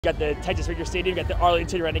Got the Texas Ranger Stadium, got the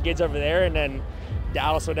Arlington Renegades over there, and then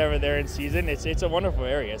Dallas whenever they're in season. It's a wonderful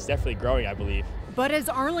area. It's definitely growing, I believe. But as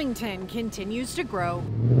Arlington continues to grow,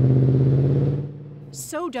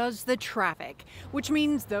 so does the traffic, which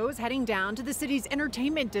means those heading down to the city's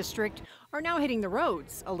entertainment district are now hitting the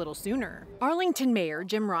roads a little sooner. Arlington Mayor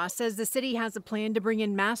Jim Ross says the city has a plan to bring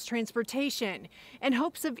in mass transportation in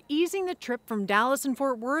hopes of easing the trip from Dallas and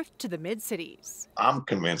Fort Worth to the mid-cities. I'm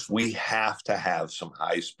convinced we have to have some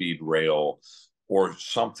high-speed rail or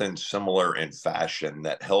something similar in fashion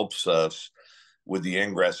that helps us with the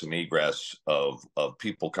ingress and egress of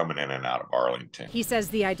people coming in and out of Arlington. He says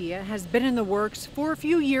the idea has been in the works for a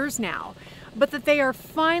few years now, but that they are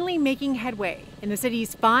finally making headway in the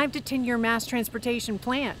city's 5 to 10 year mass transportation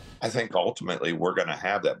plan. I think ultimately we're going to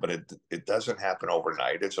have that, but it doesn't happen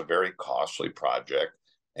overnight. It's a very costly project,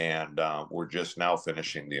 and we're just now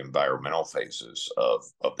finishing the environmental phases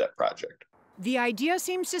of that project. The idea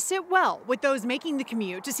seems to sit well with those making the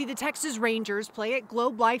commute to see the Texas Rangers play at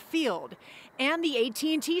Globe Life Field and the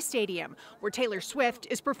AT&T Stadium, where Taylor Swift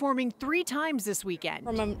is performing 3 times this weekend.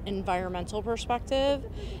 From an environmental perspective,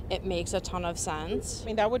 it makes a ton of sense. I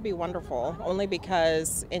mean, that would be wonderful, only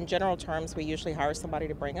because in general terms, we usually hire somebody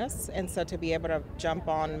to bring us. And so to be able to jump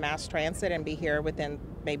on mass transit and be here within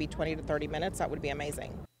maybe 20 to 30 minutes, that would be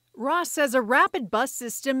amazing. Ross says a rapid bus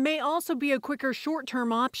system may also be a quicker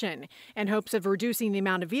short-term option in hopes of reducing the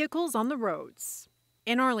amount of vehicles on the roads.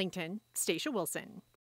 In Arlington, Stacia Wilson.